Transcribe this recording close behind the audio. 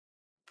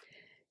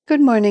Good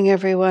morning,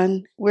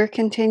 everyone. We're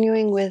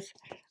continuing with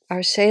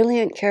our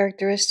salient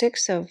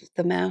characteristics of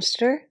the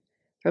Master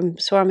from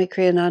Swami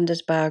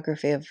Kriyananda's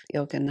biography of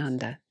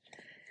Yogananda.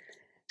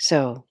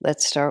 So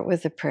let's start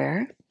with a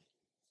prayer.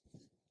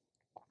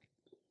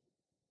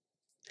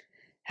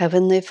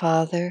 Heavenly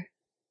Father,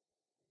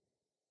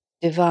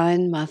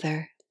 Divine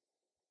Mother,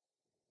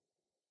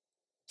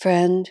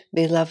 Friend,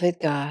 Beloved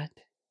God,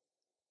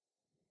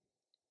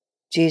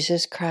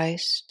 Jesus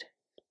Christ,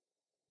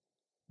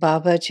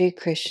 Babaji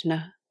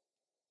Krishna,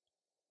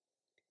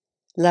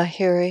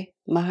 Lahiri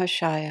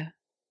Mahashaya,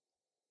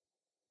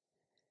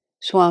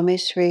 Swami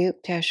Sri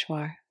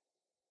Yukteswar,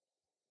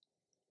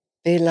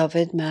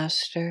 Beloved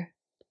Master,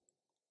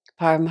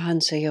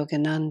 Paramahansa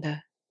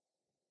Yogananda,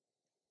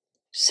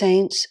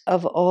 Saints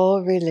of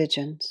all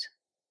religions,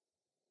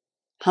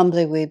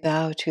 humbly we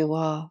bow to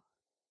all.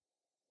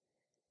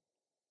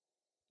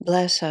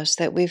 Bless us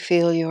that we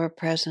feel your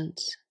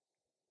presence.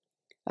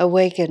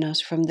 Awaken us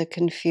from the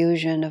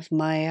confusion of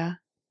Maya,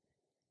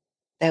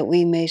 that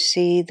we may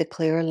see the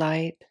clear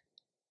light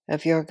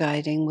of your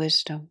guiding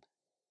wisdom.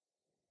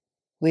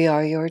 We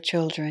are your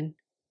children.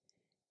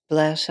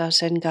 Bless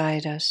us and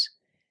guide us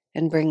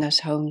and bring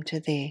us home to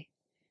thee.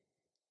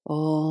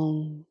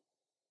 Om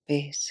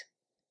Peace.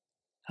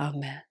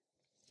 Amen.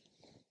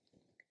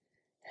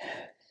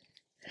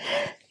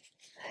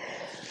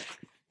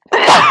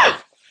 I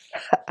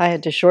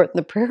had to shorten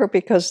the prayer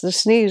because the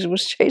sneeze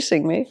was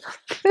chasing me.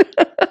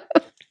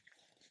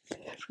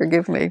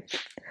 Forgive me.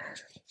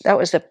 That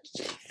was a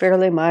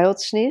fairly mild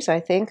sneeze, I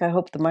think. I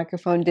hope the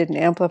microphone didn't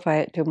amplify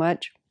it too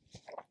much.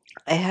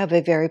 I have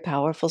a very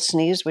powerful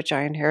sneeze, which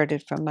I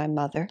inherited from my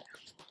mother.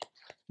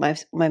 My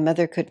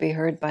mother could be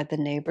heard by the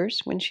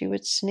neighbors when she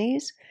would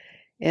sneeze.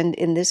 And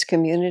in this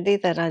community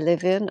that I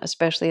live in,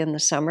 especially in the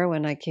summer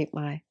when I keep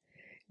my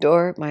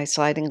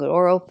sliding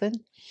door open,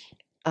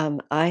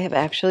 I have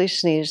actually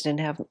sneezed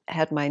and have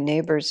had my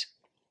neighbors,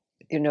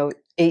 8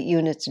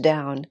 units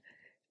down,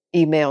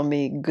 email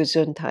me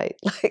Gesundheit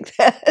like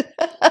that.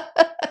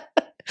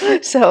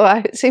 So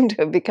I seem to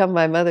have become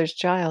my mother's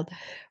child.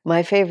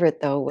 My favorite,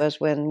 though, was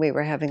when we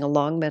were having a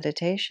long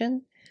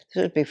meditation.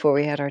 This was before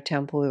we had our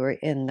temple. We were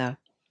in the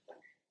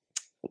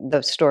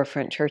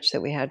storefront church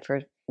that we had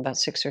for about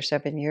 6 or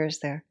 7 years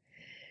there.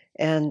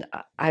 And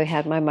I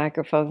had my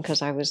microphone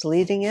because I was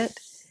leading it.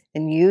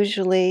 And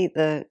usually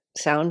the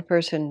sound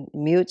person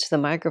mutes the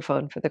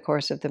microphone for the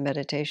course of the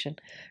meditation.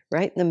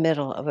 Right in the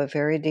middle of a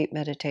very deep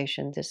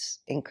meditation, this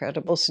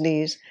incredible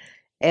sneeze,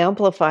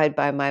 amplified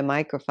by my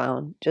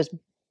microphone, just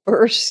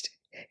burst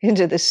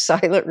into this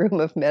silent room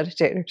of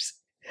meditators.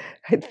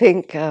 I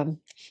think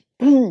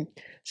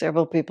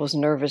several people's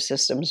nervous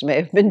systems may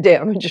have been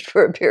damaged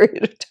for a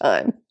period of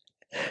time.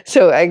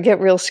 So I get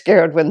real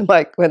scared when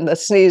the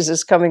sneeze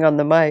is coming on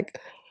the mic.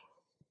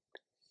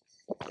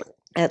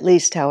 At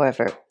least,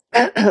 however,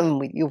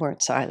 you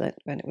weren't silent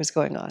when it was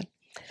going on.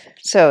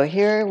 So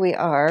here we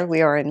are.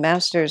 We are in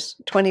Master's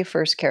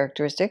 21st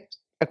characteristic,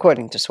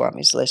 according to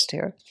Swami's list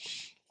here.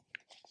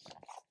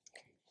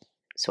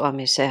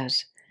 Swami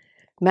says,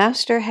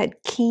 Master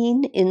had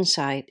keen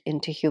insight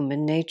into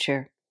human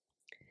nature.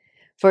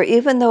 For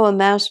even though a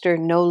master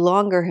no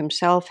longer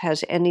himself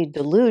has any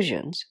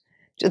delusions,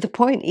 to the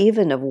point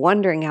even of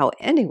wondering how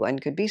anyone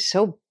could be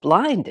so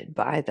blinded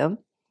by them,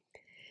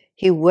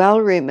 he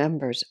well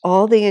remembers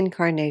all the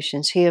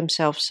incarnations he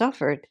himself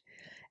suffered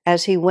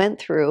as he went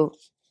through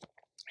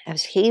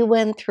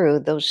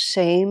those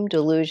same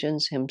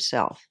delusions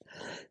himself.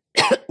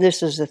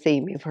 This is the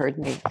theme you've heard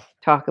me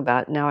talk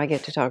about. Now I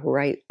get to talk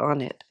right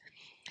on it.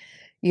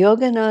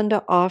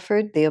 Yogananda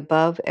offered the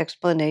above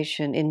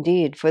explanation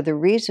indeed for the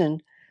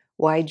reason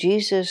why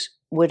Jesus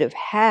would have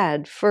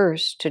had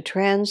first to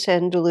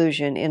transcend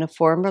delusion in a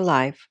former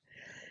life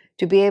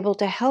to be able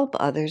to help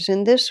others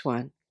in this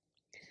one.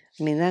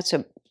 I mean, this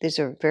is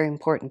a very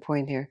important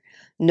point here.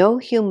 No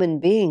human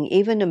being,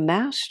 even a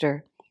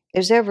master,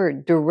 is ever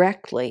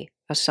directly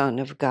a son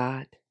of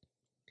God.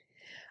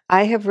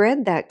 I have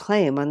read that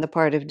claim on the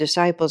part of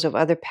disciples of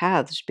other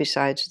paths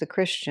besides the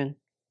Christian.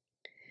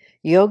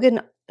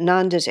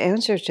 Yogananda's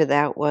answer to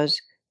that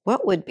was,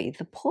 what would be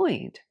the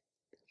point?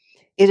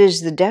 It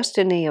is the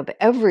destiny of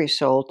every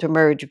soul to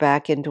merge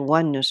back into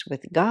oneness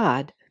with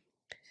God.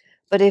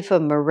 But if a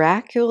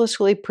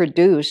miraculously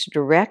produced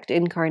direct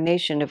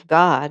incarnation of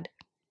God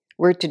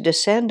were to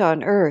descend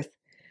on earth,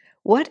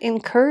 what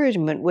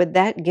encouragement would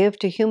that give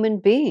to human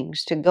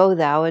beings to go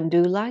thou and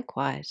do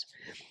likewise?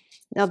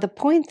 Now, the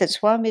point that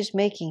Swami is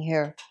making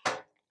here,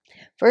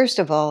 first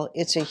of all,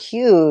 it's a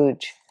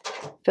huge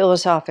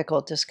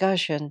philosophical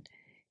discussion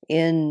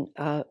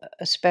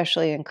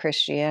especially in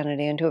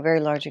Christianity, and to a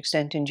very large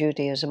extent in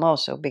Judaism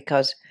also,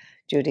 because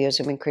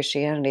Judaism and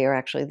Christianity are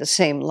actually the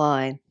same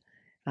line.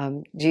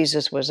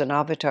 Jesus was an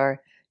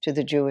avatar to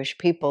the Jewish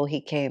people. He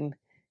came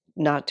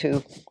not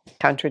to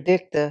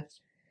contradict the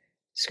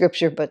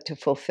scripture, but to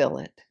fulfill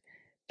it.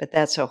 But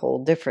that's a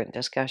whole different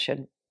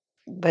discussion.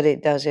 But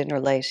it does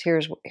interlace.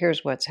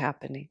 Here's what's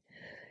happening.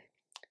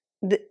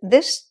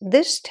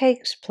 This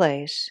takes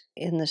place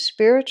in the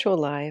spiritual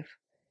life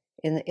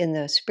in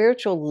the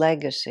spiritual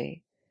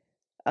legacy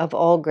of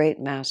all great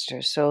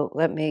masters. So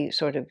let me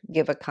sort of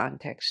give a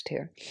context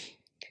here.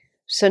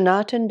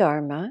 Sanatan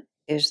Dharma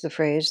is the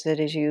phrase that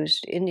is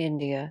used in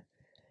India,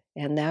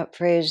 and that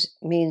phrase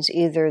means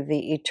either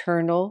the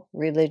eternal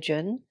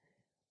religion,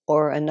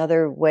 or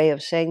another way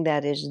of saying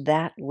that is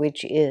that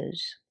which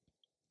is.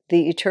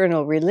 The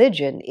eternal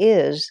religion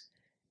is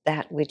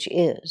that which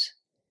is,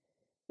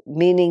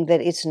 meaning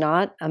that it's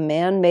not a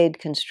man-made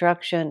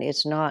construction.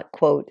 It's not,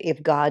 quote,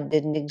 if God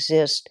didn't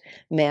exist,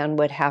 man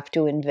would have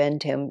to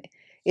invent him.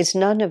 It's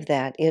none of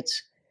that.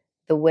 It's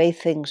the way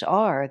things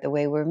are, the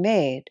way we're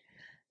made.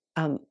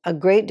 A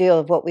great deal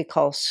of what we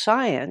call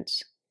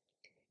science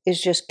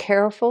is just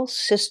careful,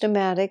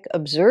 systematic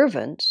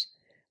observance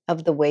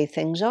of the way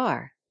things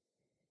are.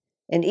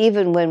 And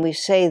even when we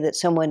say that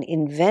someone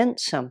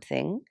invents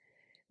something,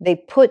 they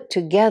put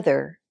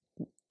together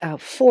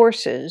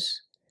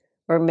forces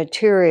or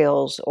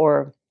materials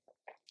or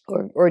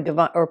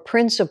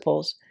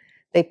principles.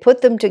 They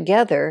put them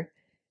together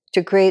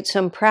to create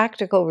some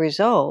practical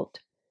result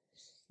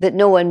that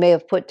no one may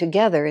have put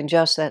together in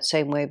just that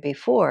same way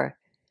before.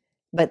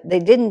 But they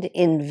didn't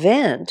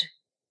invent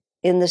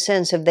in the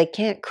sense of they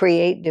can't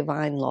create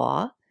divine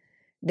law.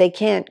 They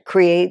can't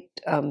create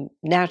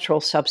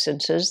natural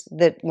substances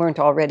that weren't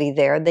already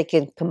there. They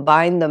can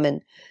combine them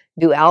and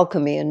do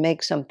alchemy and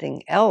make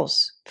something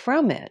else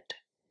from it.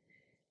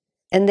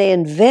 And they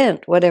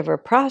invent whatever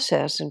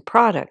process and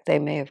product they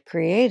may have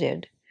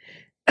created.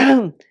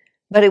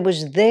 But it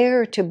was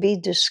there to be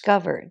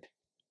discovered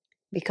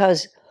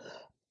because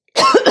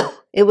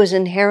it was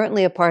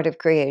inherently a part of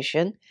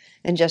creation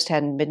and just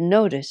hadn't been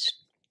noticed.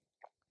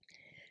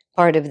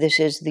 Part of this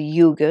is the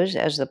yugas,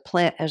 as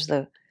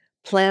the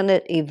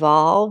planet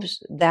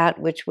evolves, that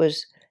which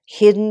was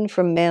hidden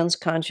from man's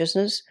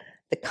consciousness,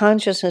 the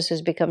consciousness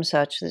has become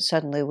such that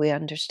suddenly we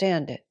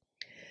understand it.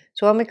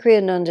 Swami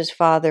Kriyananda's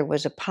father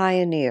was a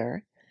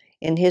pioneer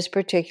in his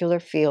particular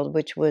field,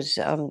 which was,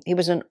 he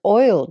was an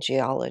oil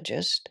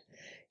geologist.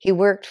 He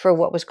worked for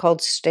what was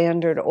called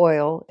Standard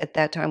Oil at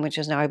that time, which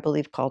is now, I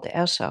believe, called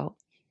Esso.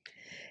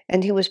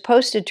 And he was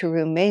posted to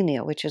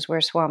Romania, which is where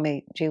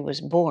Swamiji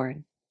was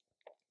born.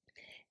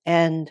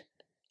 And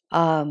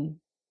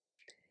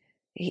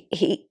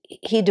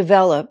he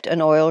developed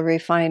an oil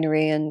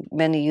refinery and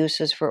many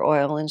uses for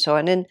oil and so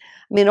on. And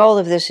I mean, all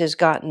of this has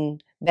gotten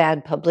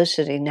bad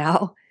publicity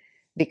now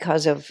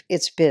because of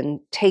it's been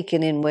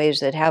taken in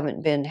ways that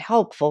haven't been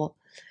helpful.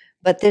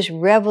 But this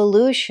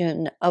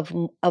revolution of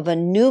a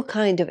new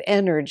kind of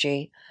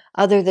energy,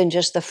 other than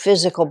just the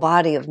physical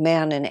body of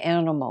man and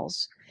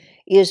animals,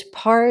 is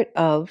part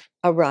of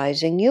a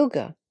rising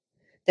yuga,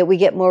 that we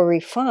get more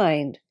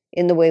refined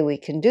in the way we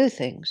can do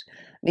things.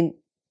 I mean,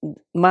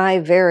 my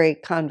very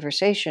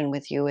conversation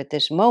with you at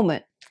this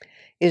moment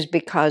is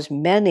because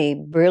many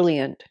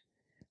brilliant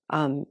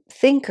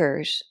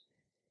thinkers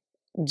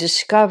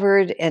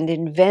discovered and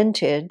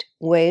invented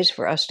ways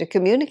for us to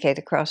communicate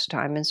across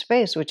time and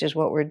space, which is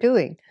what we're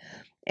doing.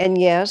 And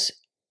yes,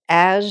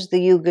 as the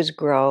yugas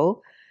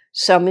grow,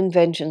 some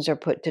inventions are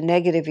put to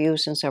negative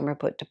use and some are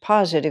put to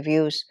positive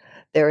use.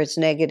 There is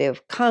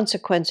negative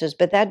consequences,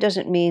 but that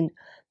doesn't mean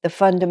the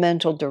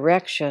fundamental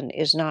direction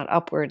is not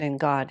upward and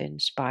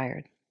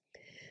God-inspired.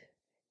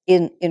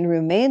 In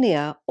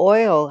Romania,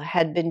 oil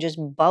had been just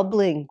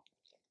bubbling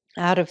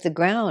out of the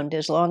ground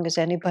as long as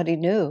anybody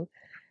knew.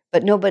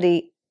 But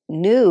nobody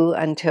knew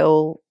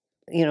until,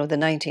 the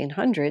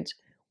 1900s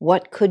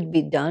what could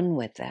be done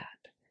with that.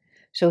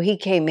 So he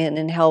came in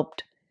and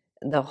helped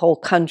the whole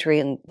country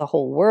and the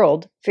whole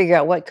world figure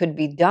out what could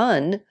be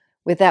done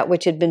with that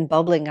which had been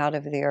bubbling out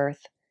of the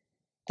earth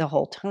the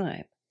whole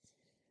time.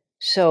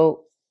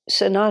 So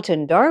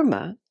Sanatan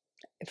Dharma,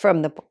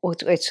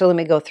 so let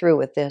me go through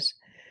with this.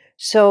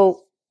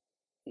 So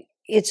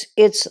it's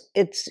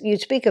you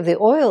speak of the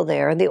oil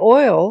there, and the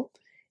oil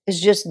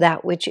is just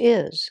that which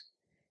is.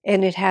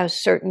 And it has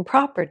certain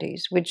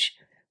properties, which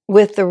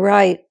with the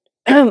right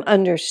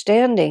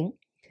understanding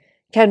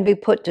can be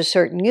put to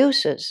certain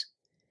uses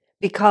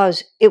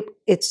because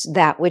it's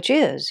that which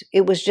is.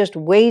 It was just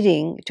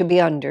waiting to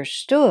be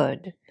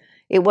understood.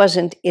 It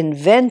wasn't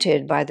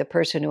invented by the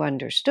person who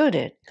understood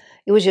it.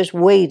 It was just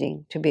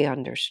waiting to be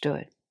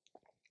understood.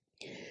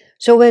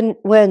 So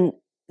when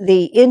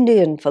the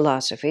Indian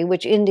philosophy,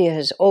 which India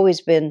has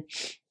always been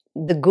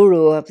the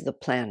guru of the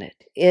planet,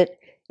 it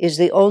is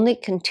the only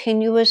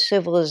continuous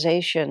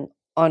civilization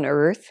on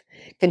Earth,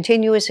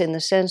 continuous in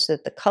the sense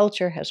that the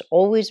culture has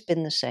always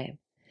been the same.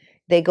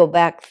 They go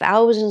back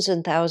thousands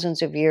and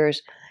thousands of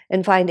years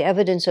and find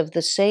evidence of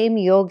the same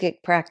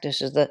yogic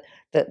practices.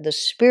 The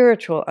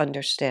spiritual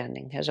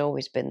understanding has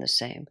always been the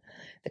same.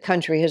 The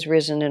country has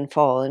risen and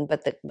fallen,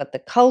 but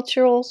the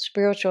cultural,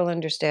 spiritual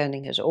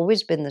understanding has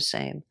always been the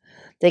same.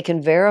 They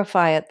can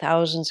verify it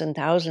thousands and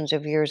thousands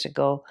of years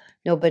ago.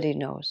 Nobody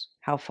knows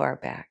how far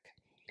back.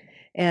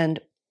 And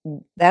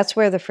that's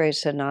where the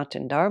phrase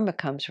Sanatan Dharma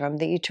comes from,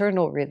 the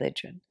eternal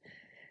religion,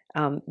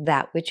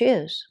 that which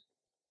is.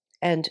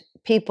 And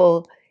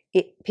people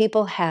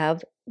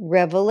have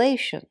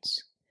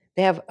revelations.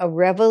 They have a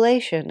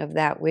revelation of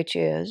that which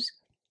is.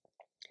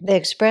 They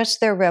express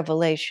their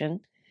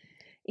revelation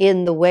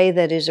in the way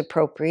that is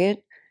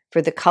appropriate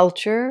for the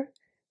culture,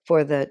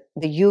 for the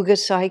yuga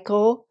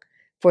cycle,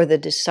 for the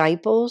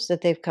disciples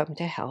that they've come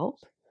to help.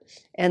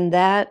 And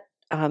that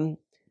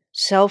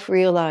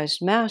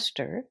self-realized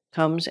master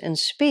comes and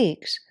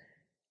speaks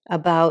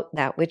about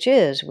that which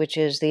is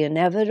the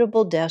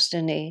inevitable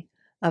destiny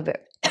of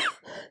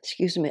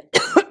excuse me,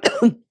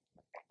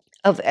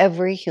 of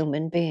every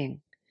human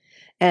being,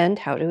 and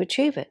how to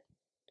achieve it.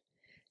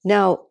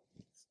 Now,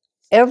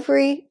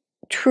 every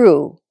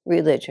true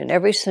religion,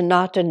 every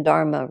Sanataan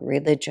Dharma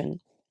religion,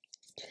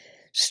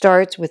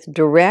 starts with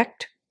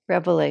direct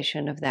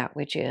revelation of that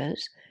which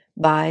is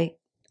by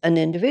an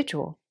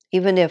individual,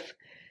 even if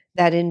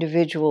that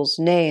individual's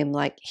name,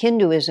 like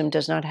Hinduism,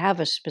 does not have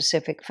a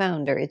specific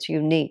founder. It's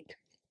unique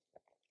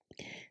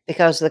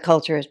because the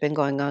culture has been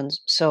going on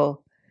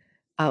so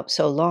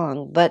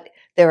long. But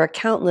there are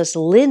countless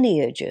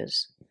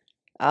lineages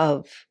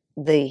of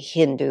the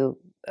Hindu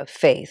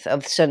faith,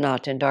 of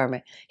Sanatana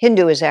Dharma.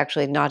 Hindu is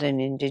actually not an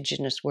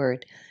indigenous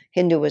word.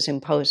 Hindu was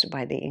imposed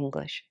by the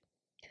English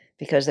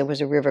because there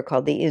was a river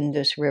called the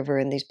Indus River,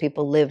 and these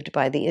people lived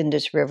by the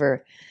Indus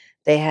River.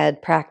 They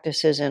had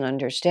practices and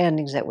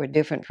understandings that were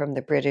different from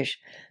the British,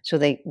 so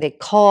they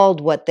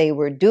called what they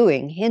were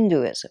doing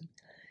Hinduism.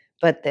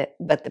 But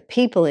the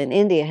people in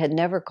India had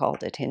never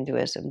called it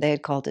Hinduism. They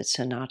had called it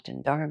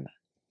Sanatana Dharma.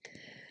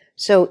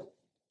 So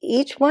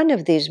each one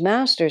of these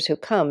masters who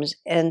comes,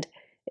 and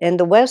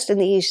the West and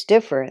the East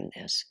differ in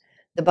this.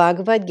 The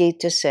Bhagavad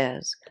Gita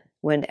says,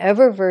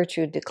 whenever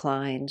virtue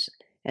declines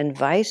and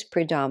vice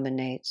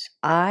predominates,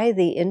 I,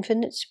 the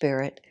infinite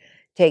spirit,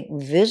 take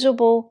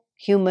visible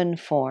human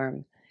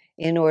form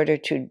in order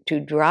to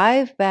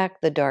drive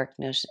back the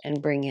darkness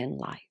and bring in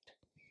light,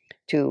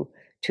 to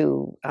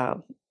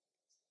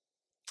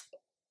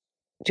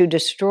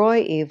destroy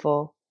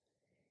evil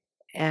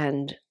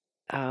and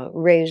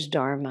raise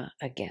dharma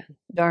again.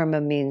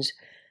 Dharma means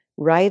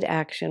right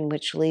action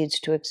which leads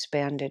to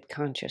expanded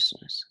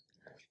consciousness.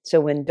 So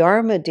when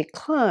dharma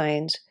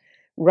declines,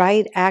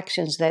 right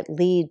actions that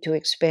lead to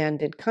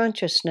expanded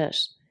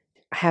consciousness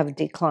have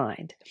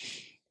declined.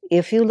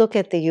 If you look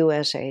at the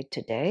USA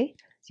today,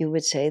 you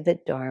would say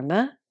that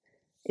dharma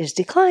is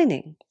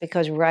declining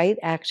because right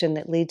action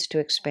that leads to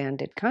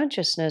expanded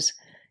consciousness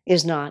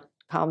is not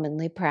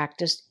commonly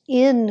practiced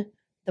in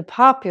the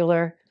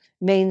popular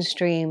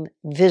mainstream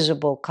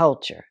visible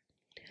culture.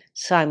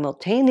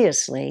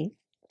 Simultaneously,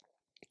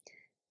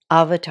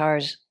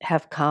 avatars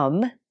have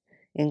come,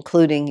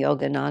 including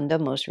Yogananda,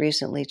 most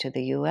recently to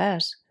the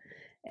US,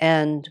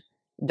 and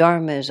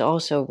Dharma is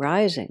also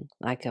rising,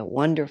 like a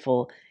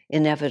wonderful,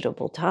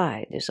 inevitable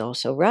tide is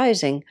also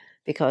rising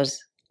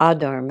because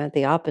adharma,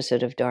 the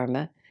opposite of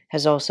Dharma,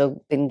 has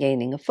also been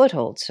gaining a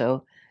foothold.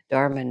 So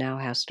Dharma now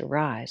has to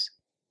rise.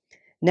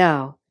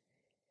 Now,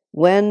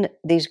 when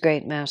these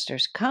great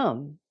masters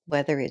come,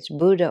 whether it's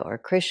Buddha or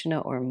Krishna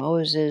or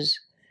Moses,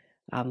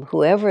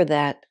 whoever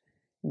that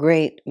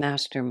great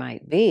master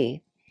might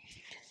be,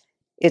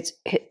 it's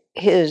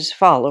his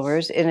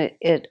followers,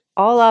 and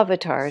all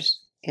avatars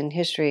in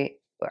history,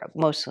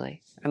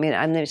 mostly. I mean,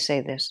 I'm going to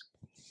say this.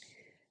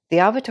 The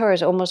avatar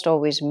is almost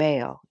always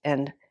male,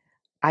 and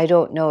I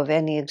don't know of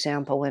any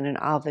example when an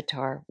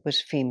avatar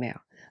was female.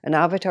 An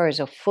avatar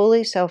is a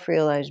fully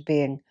self-realized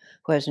being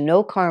who has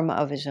no karma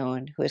of his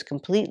own, who has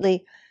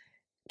completely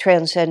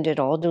transcended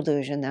all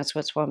delusion. That's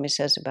what Swami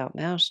says about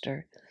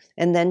Master,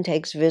 and then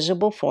takes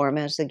visible form,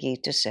 as the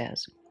Gita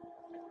says.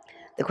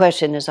 The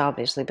question has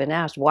obviously been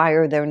asked, why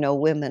are there no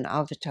women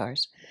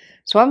avatars?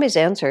 Swami's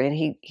answer, and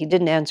he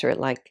didn't answer it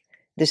like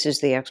this is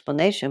the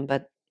explanation,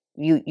 but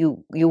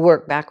you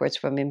work backwards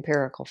from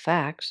empirical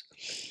facts.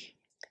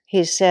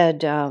 He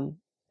said an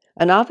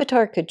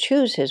avatar could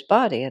choose his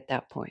body at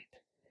that point.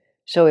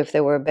 So if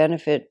there were a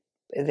benefit,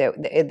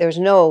 there's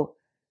no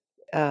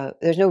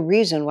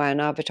reason why an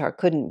avatar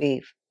couldn't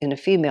be in a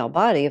female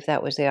body if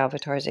that was the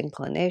avatar's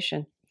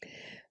inclination.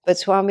 But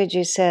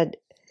Swamiji said,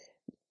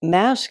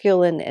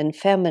 masculine and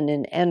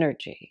feminine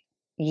energy,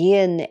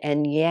 yin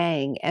and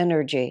yang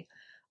energy,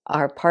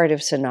 are part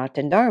of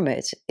Sanatana Dharma.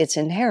 It's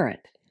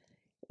inherent.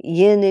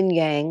 Yin and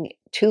yang,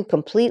 two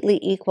completely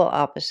equal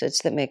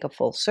opposites that make a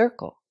full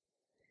circle.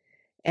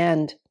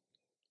 And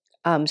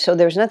so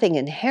there's nothing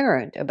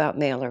inherent about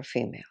male or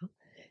female,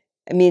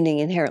 meaning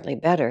inherently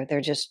better.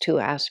 They're just two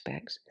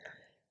aspects.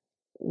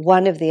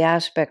 One of the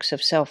aspects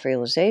of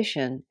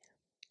self-realization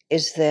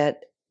is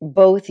that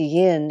both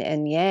yin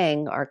and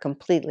yang are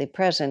completely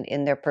present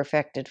in their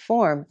perfected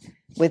form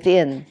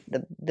within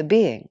the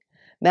being.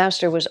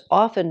 Master was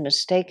often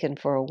mistaken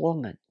for a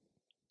woman.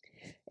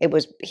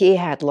 He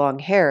had long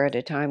hair at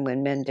a time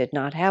when men did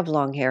not have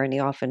long hair, and he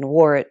often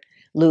wore it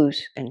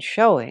loose and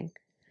showing.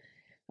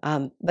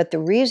 But the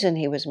reason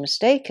he was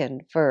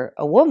mistaken for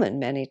a woman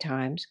many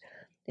times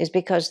is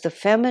because the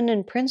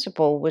feminine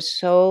principle was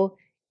so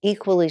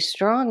equally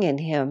strong in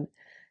him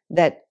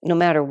that no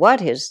matter what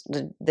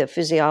the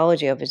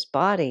physiology of his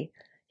body,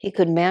 he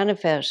could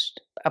manifest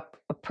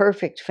a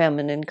perfect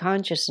feminine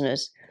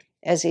consciousness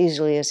as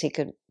easily as he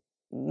could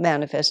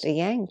manifest a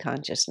yang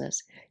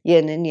consciousness.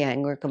 Yin and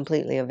yang were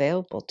completely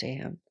available to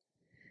him.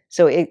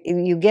 So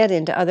you get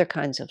into other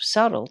kinds of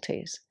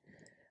subtleties.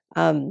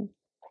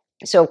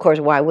 So, of course,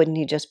 why wouldn't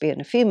he just be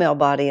in a female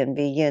body and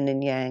be yin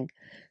and yang?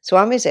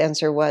 Swami's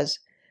answer was,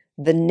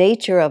 the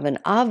nature of an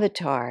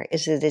avatar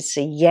is that it's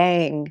a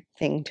yang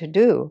thing to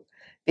do,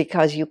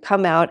 because you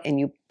come out and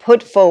you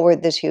put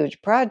forward this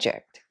huge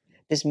project,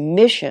 this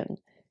mission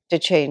to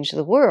change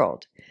the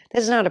world.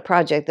 That's not a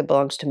project that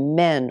belongs to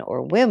men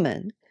or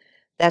women.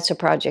 That's a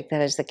project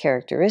that has the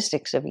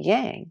characteristics of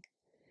yang.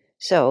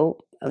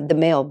 So the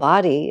male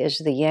body is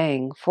the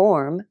yang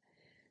form.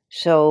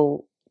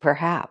 So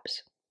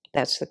perhaps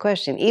that's the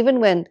question.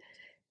 Even when,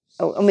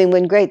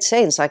 when great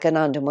saints like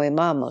Anandamoyi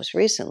Ma most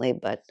recently,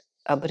 but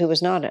who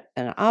was not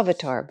an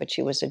avatar, but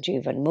she was a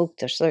Jivan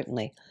Mukta,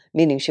 certainly,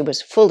 meaning she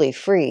was fully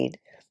freed.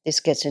 This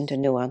gets into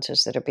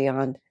nuances that are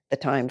beyond the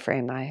time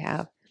frame I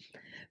have.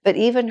 But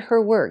even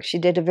her work, she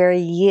did a very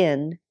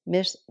yin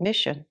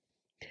mission.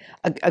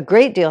 A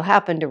great deal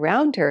happened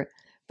around her,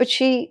 but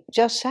she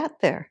just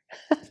sat there.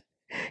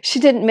 She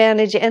didn't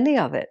manage any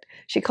of it.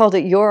 She called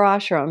it your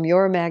ashram,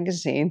 your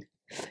magazine,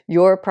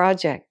 your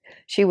project.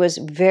 She was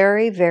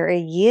very, very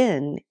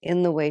yin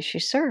in the way she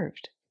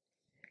served.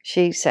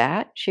 She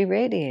sat, she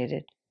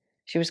radiated.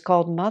 She was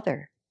called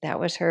Mother. That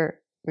was her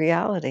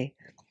reality.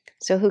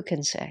 So who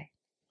can say?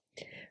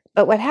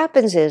 But what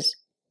happens is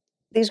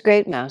these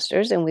great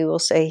masters, and we will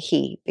say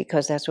he,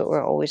 because that's what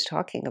we're always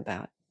talking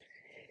about,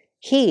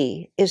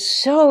 he is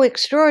so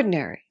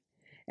extraordinary.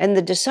 And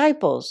the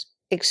disciples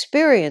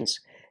experience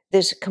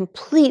this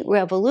complete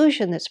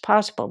revolution that's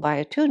possible by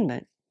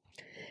attunement.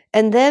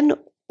 And then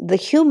the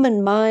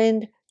human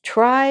mind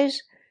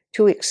tries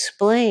to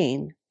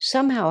explain,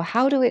 somehow,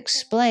 how to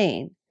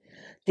explain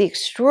the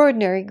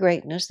extraordinary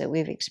greatness that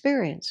we've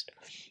experienced.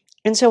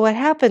 And so what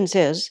happens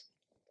is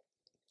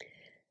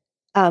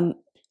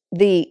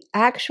the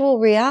actual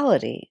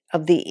reality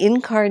of the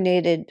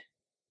incarnated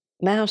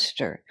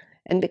master,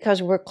 and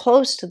because we're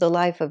close to the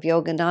life of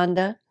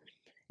Yogananda,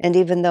 and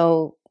even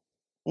though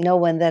no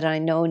one that I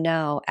know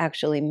now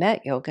actually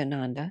met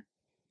Yogananda,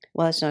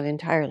 well, that's not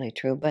entirely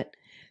true, but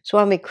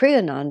Swami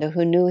Kriyananda,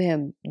 who knew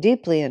him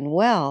deeply and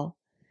well,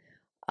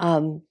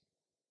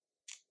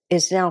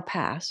 is now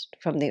passed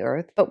from the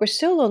earth, but we're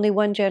still only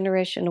one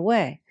generation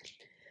away.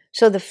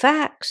 So the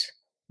facts,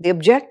 the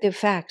objective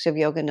facts of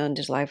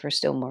Yogananda's life are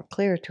still more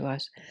clear to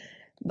us.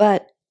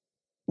 But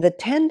the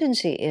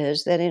tendency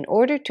is that in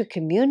order to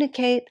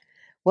communicate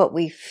what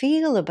we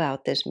feel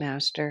about this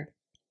master,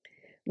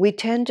 we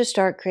tend to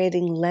start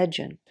creating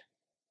legend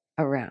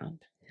around.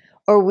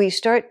 Or we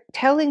start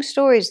telling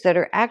stories that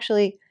are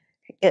actually,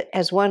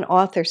 as one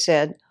author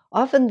said,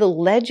 often the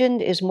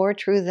legend is more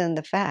true than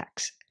the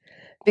facts,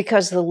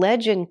 because the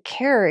legend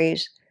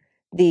carries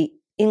the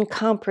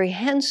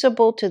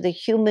incomprehensible to the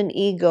human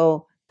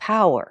ego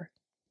power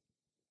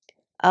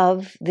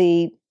of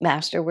the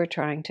master we're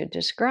trying to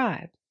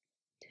describe.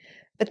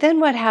 But then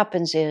what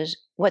happens is,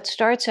 what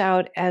starts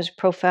out as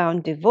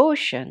profound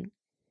devotion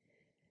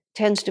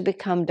tends to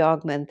become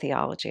dogma and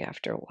theology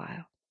after a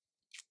while.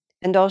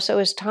 And also,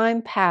 as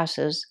time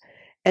passes,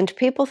 and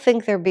people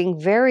think they're being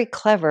very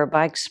clever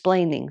by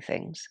explaining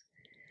things,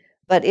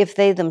 but if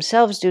they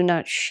themselves do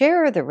not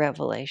share the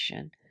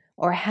revelation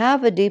or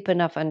have a deep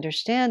enough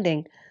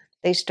understanding,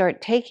 they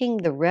start taking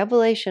the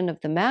revelation of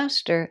the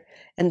master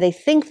and they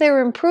think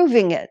they're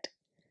improving it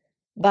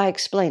by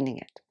explaining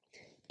it.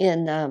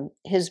 In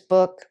his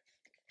book,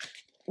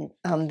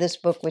 this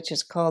book, which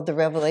is called The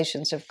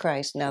Revelations of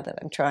Christ, now that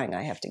I'm trying,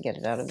 I have to get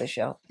it out of the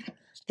shelf.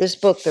 This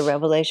book, The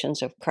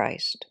Revelations of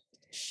Christ,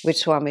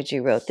 which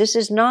Swamiji wrote. This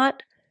is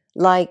not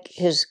like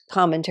his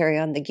commentary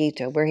on the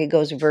Gita, where he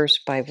goes verse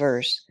by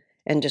verse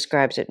and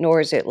describes it, nor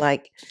is it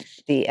like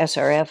the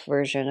SRF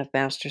version of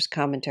Master's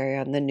commentary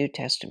on the New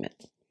Testament.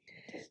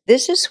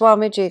 This is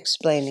Swamiji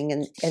explaining,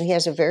 and he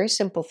has a very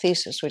simple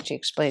thesis, which he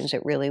explains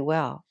it really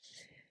well.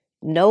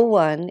 No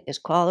one is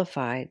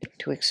qualified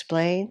to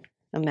explain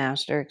a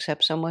master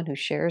except someone who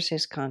shares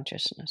his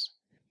consciousness.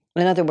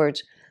 In other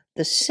words,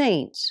 the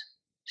saints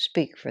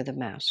speak for the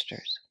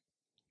masters,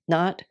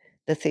 not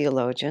the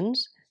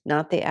theologians,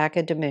 not the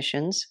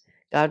academicians,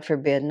 God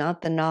forbid,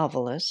 not the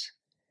novelists.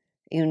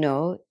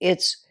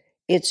 It's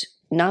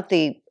not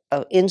the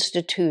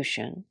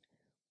institution,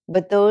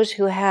 but those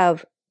who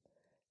have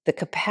the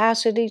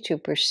capacity to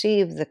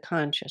perceive the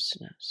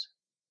consciousness.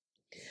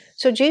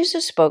 So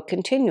Jesus spoke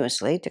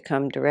continuously, to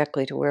come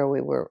directly to where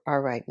we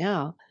are right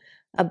now,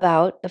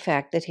 about the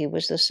fact that he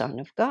was the Son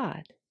of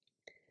God.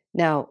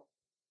 Now,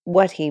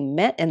 what he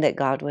meant, and that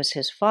God was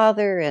his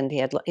Father, and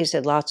he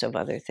said lots of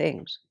other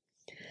things.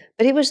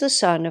 But he was the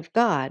Son of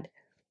God.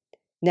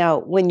 Now,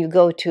 when you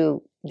go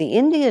to the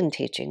Indian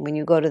teaching, when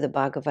you go to the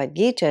Bhagavad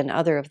Gita and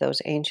other of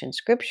those ancient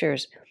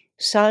scriptures,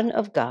 Son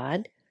of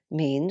God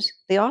means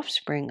the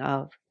offspring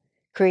of,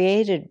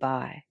 created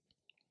by.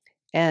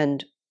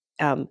 And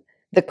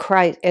the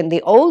Christ, and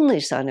the only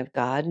Son of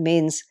God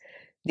means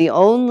the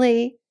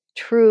only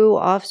true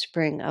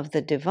offspring of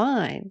the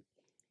divine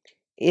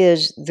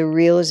is the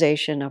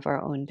realization of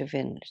our own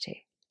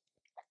divinity.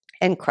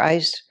 And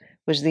Christ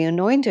was the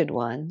anointed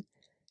one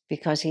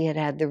because he had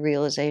had the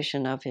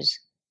realization of his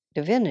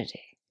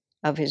divinity,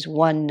 of his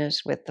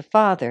oneness with the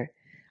Father.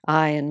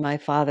 I and my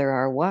Father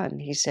are one,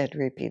 he said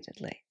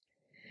repeatedly.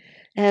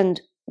 And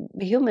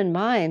the human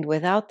mind,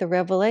 without the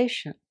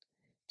revelation,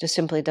 just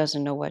simply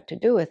doesn't know what to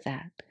do with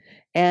that.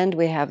 And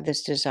we have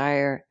this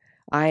desire,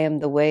 I am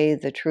the way,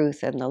 the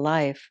truth, and the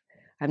life.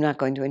 I'm not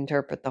going to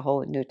interpret the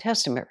whole New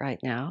Testament right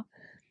now,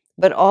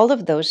 but all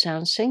of those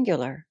sound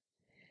singular.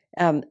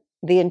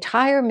 The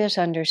entire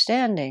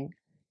misunderstanding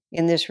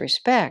in this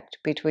respect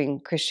between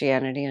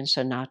Christianity and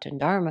Sanataan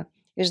Dharma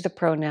is the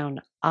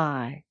pronoun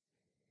I.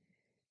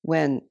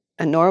 When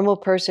a normal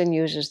person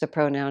uses the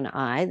pronoun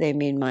I, they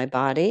mean my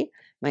body,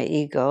 my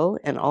ego,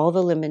 and all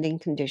the limiting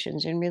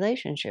conditions in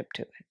relationship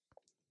to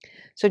it.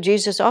 So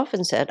Jesus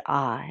often said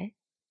I,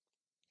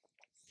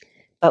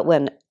 but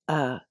when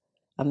a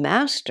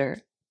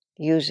master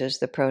uses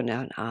the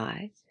pronoun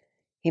I,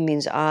 he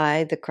means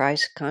I, the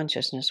Christ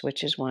consciousness,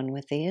 which is one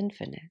with the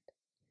infinite.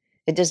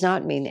 It does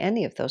not mean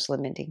any of those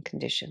limiting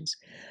conditions.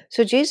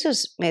 So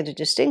Jesus made a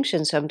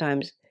distinction.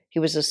 Sometimes he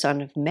was the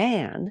Son of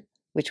Man,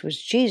 which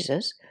was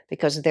Jesus,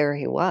 because there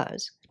he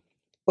was,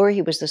 or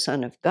he was the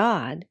Son of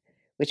God,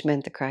 which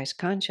meant the Christ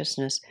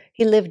consciousness.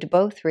 He lived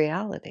both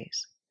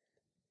realities.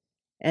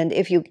 And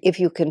if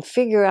you can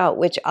figure out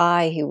which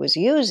I he was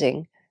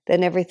using,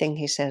 then everything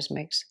he says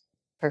makes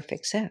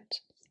perfect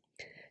sense.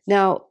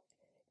 Now,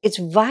 it's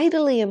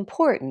vitally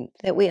important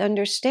that we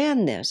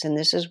understand this, and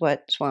this is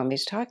what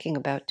Swami's talking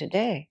about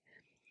today,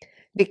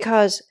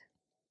 because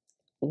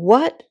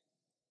what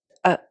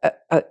an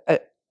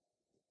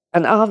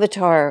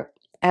avatar,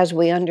 as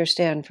we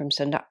understand from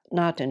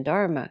Sanataan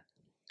Dharma,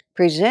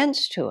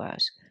 presents to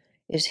us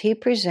is he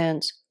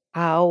presents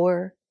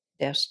our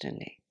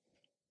destiny.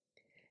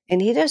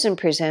 And he doesn't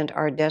present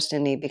our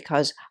destiny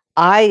because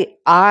I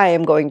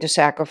am going to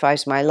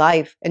sacrifice my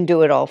life and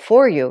do it all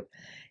for you.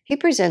 He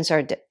presents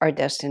our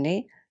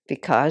destiny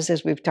because,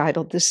 as we've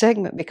titled this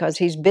segment, because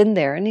he's been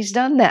there and he's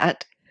done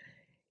that.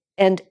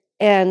 And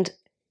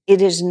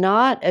it is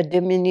not a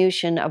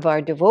diminution of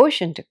our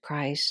devotion to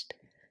Christ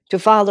to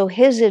follow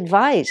his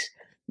advice.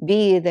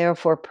 Be ye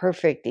therefore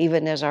perfect,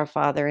 even as our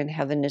Father in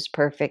heaven is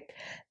perfect.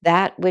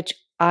 That which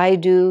I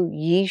do,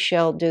 ye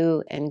shall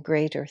do, and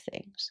greater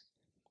things.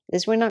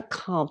 These were not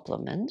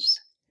compliments.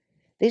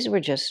 These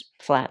were just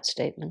flat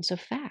statements of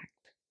fact.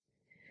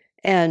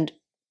 And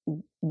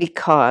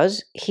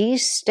because he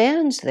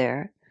stands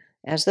there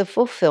as the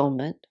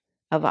fulfillment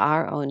of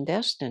our own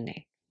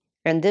destiny.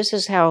 And this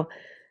is how,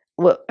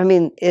 well, I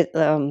mean, it's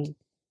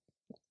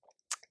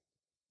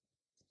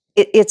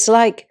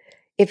like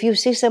if you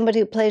see somebody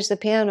who plays the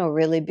piano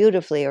really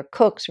beautifully or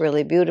cooks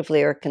really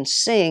beautifully or can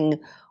sing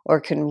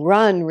or can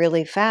run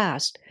really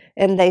fast,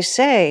 and they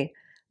say,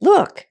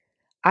 look,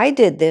 I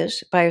did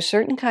this by a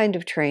certain kind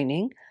of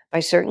training, by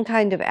certain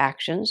kind of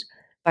actions,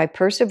 by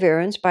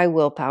perseverance, by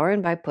willpower,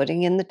 and by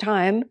putting in the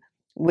time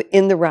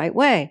in the right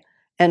way.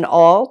 And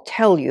all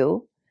tell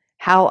you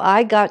how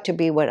I got to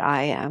be what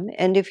I am.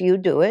 And if you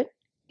do it,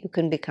 you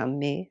can become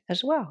me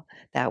as well.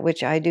 That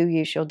which I do,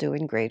 ye shall do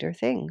in greater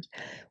things.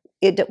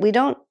 We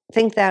don't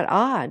think that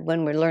odd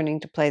when we're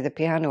learning to play the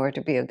piano or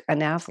to be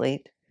an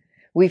athlete.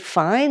 We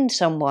find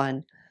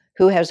someone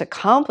who has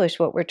accomplished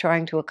what we're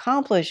trying to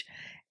accomplish,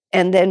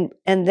 and then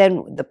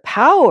the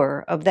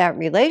power of that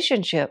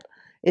relationship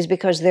is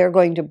because they're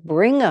going to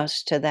bring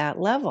us to that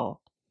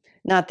level.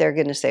 Not they're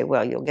going to say,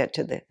 well, you'll get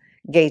to the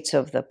gates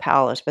of the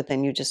palace, but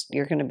then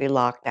you're going to be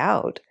locked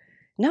out.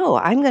 No,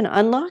 I'm going to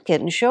unlock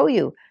it and show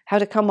you how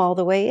to come all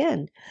the way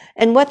in.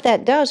 And what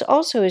that does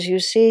also is, you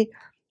see,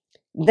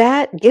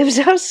 that gives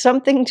us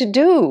something to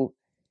do.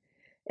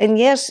 And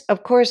yes,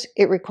 of course,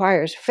 it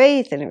requires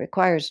faith and it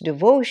requires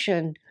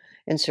devotion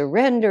and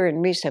surrender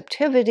and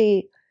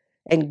receptivity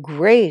and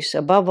grace,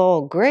 above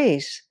all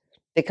grace,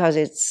 because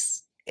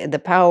it's the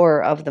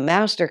power of the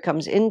master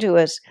comes into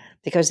us,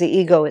 because the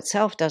ego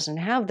itself doesn't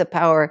have the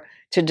power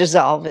to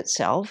dissolve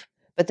itself,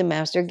 but the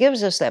master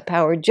gives us that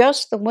power,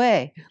 just the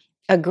way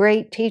a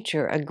great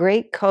teacher, a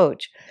great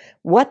coach,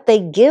 what they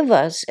give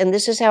us, and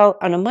this is how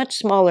on a much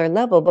smaller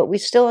level, but we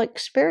still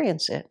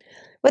experience it.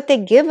 What they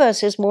give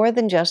us is more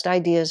than just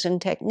ideas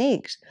and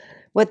techniques.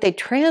 What they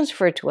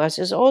transfer to us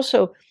is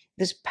also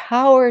this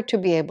power to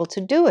be able to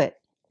do it,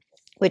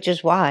 which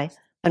is why,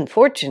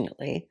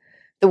 unfortunately,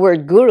 the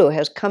word guru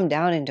has come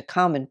down into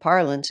common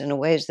parlance in a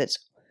ways that's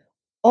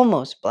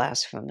almost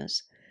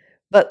blasphemous.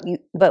 But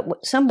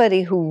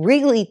somebody who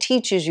really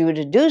teaches you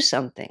to do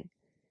something,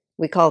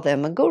 we call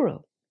them a guru.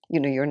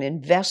 You're an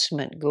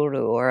investment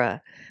guru or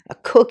a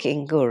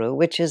cooking guru,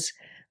 which is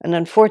an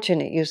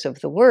unfortunate use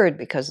of the word,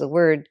 because the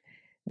word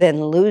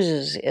then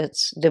loses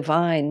its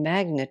divine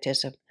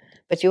magnetism.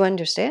 But you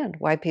understand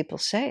why people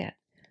say it,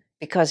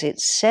 because it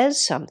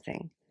says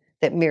something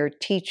that mere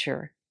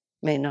teacher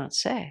may not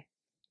say,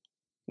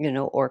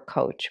 or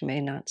coach may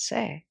not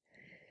say.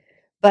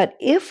 But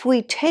if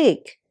we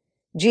take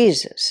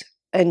Jesus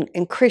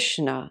and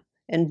Krishna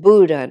and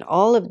Buddha and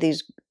all of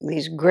these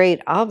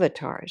great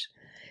avatars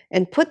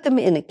and put them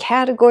in a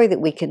category that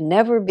we can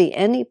never be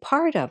any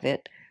part of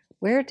it,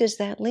 where does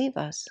that leave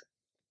us?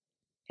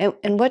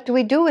 And what do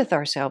we do with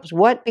ourselves?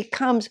 What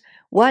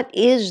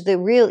is the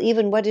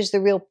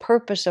real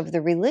purpose of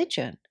the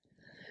religion?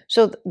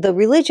 So the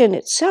religion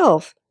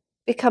itself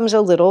becomes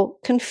a little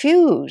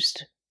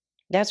confused.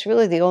 That's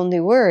really the only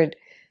word.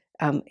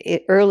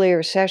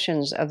 Earlier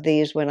sessions of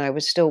these, when I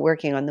was still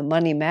working on the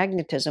money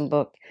magnetism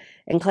book,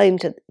 and came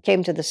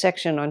to the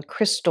section on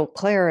crystal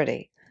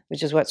clarity,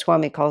 which is what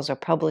Swami calls our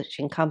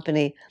publishing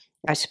company.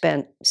 I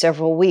spent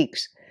several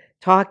weeks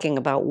talking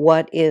about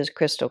what is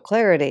crystal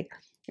clarity.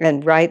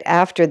 And right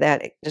after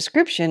that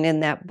description in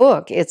that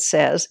book, it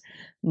says,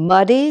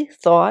 muddy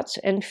thoughts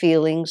and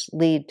feelings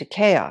lead to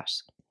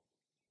chaos.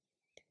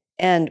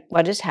 And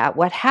what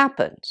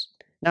happens,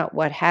 not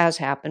what has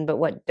happened, but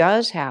what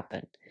does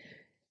happen.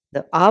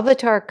 The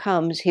avatar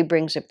comes, he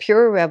brings a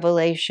pure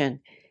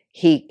revelation.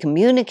 He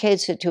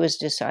communicates it to his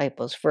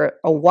disciples. For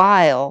a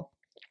while,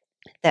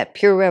 that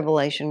pure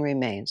revelation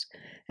remains.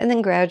 And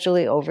then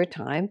gradually over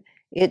time,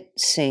 it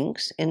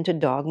sinks into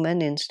dogma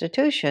and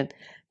institution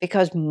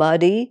because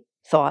muddy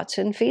thoughts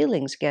and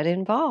feelings get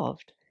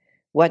involved.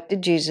 What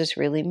did Jesus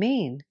really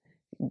mean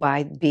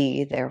by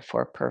be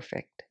therefore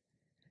perfect?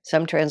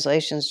 Some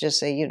translations just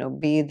say,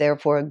 be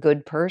therefore a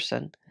good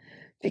person,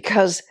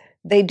 because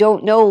they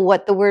don't know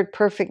what the word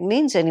perfect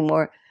means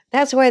anymore.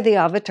 That's why the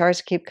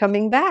avatars keep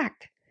coming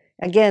back.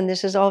 Again,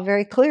 this is all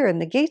very clear in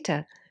the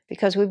Gita,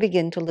 because we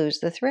begin to lose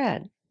the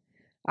thread.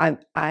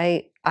 I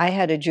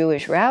had a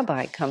Jewish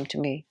rabbi come to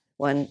me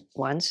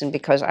once, and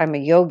because I'm a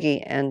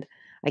yogi and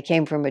I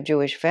came from a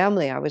Jewish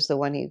family, I was the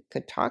one he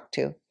could talk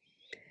to.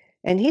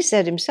 And he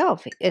said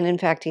himself, and in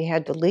fact he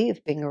had to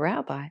leave being a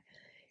rabbi,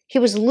 he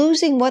was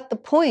losing what the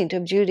point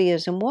of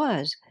Judaism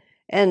was.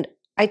 And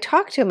I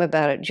talked to him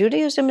about it.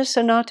 Judaism is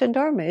Sanataan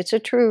dharma. It's a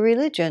true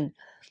religion.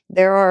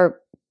 There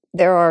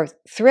are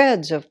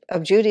threads of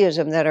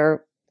Judaism that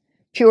are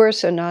pure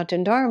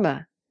Sanataan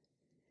dharma.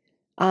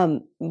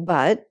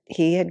 But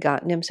he had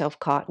gotten himself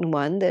caught in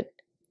one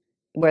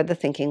where the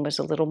thinking was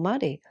a little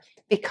muddy,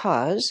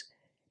 because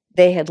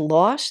they had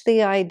lost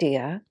the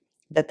idea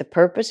that the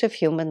purpose of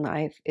human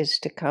life is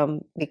to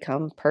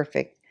become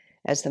perfect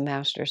as the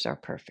masters are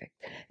perfect.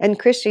 And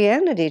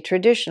Christianity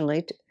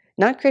traditionally,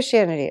 not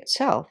Christianity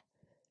itself,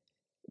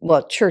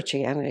 well,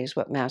 churchianity is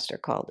what Master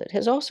called it,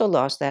 has also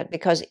lost that,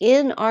 because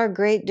in our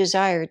great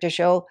desire to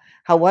show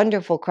how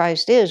wonderful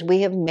Christ is,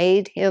 we have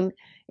made him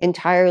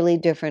entirely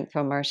different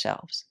from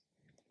ourselves.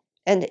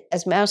 And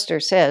as Master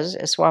says,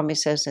 as Swami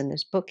says in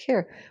this book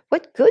here,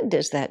 what good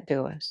does that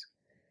do us?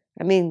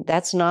 I mean,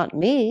 that's not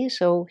me,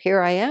 so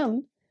here I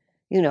am,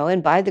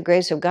 and by the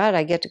grace of God,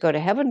 I get to go to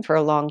heaven for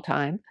a long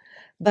time.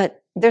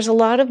 But there's a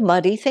lot of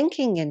muddy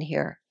thinking in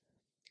here.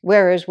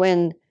 Whereas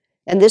and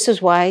this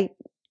is why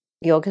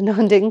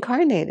Yogananda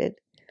incarnated.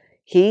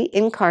 He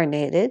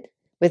incarnated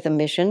with a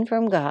mission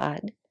from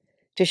God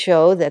to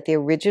show that the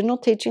original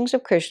teachings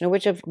of Krishna,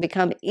 which have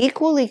become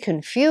equally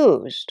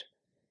confused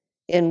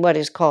in what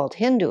is called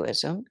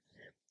Hinduism,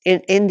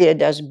 India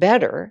does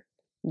better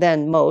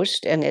than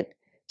most, and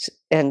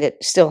it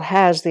still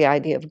has the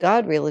idea of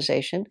God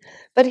realization,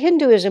 but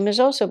Hinduism has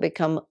also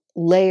become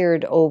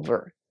layered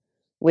over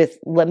with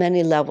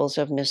many levels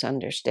of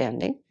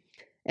misunderstanding.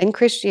 And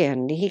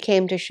Christianity, he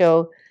came to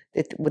show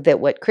that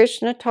what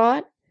Krishna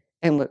taught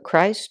and what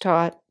Christ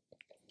taught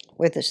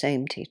were the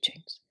same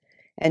teachings.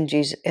 And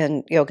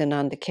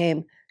Yogananda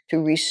came to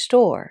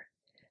restore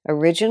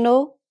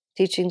original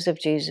teachings of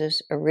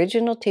Jesus,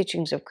 original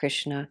teachings of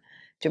Krishna,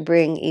 to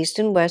bring East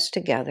and West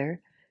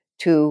together,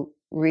 to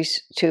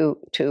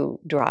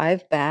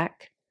drive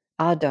back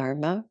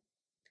adharma,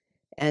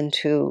 and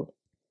to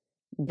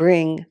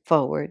bring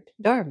forward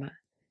dharma.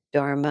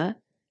 Dharma,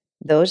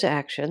 those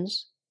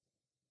actions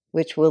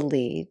which will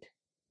lead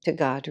to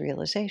God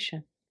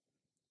realization.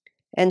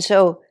 And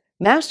so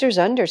Master's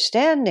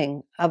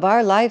understanding of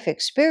our life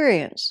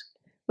experience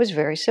was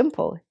very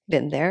simple.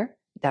 Been there,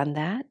 done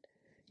that,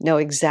 know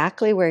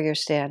exactly where you're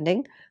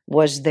standing,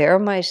 was there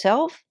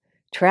myself,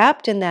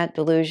 trapped in that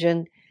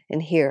delusion,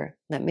 and here,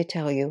 let me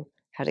tell you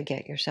how to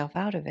get yourself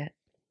out of it.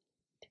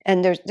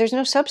 And there's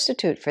no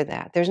substitute for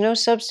that. There's no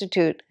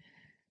substitute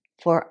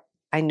for,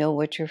 I know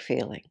what you're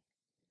feeling.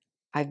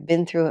 I've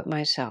been through it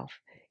myself.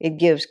 It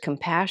gives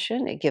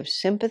compassion, it gives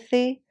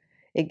sympathy,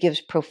 it gives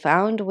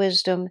profound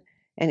wisdom,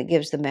 and it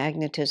gives the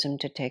magnetism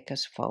to take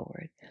us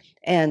forward.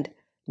 And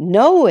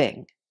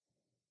knowing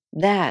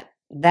that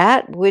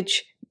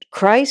which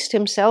Christ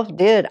himself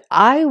did,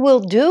 I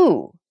will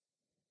do,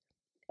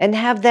 and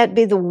have that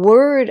be the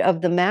word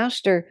of the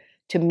Master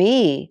to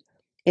me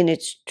in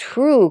its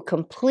true,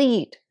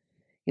 complete,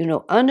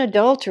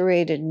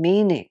 unadulterated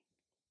meaning.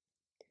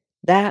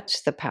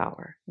 That's the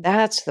power.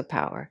 That's the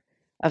power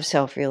of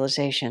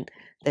self-realization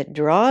that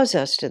draws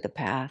us to the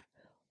path,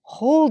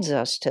 holds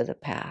us to the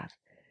path,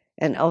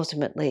 and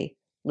ultimately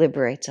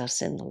liberates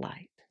us in the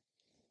light.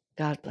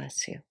 God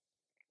bless you.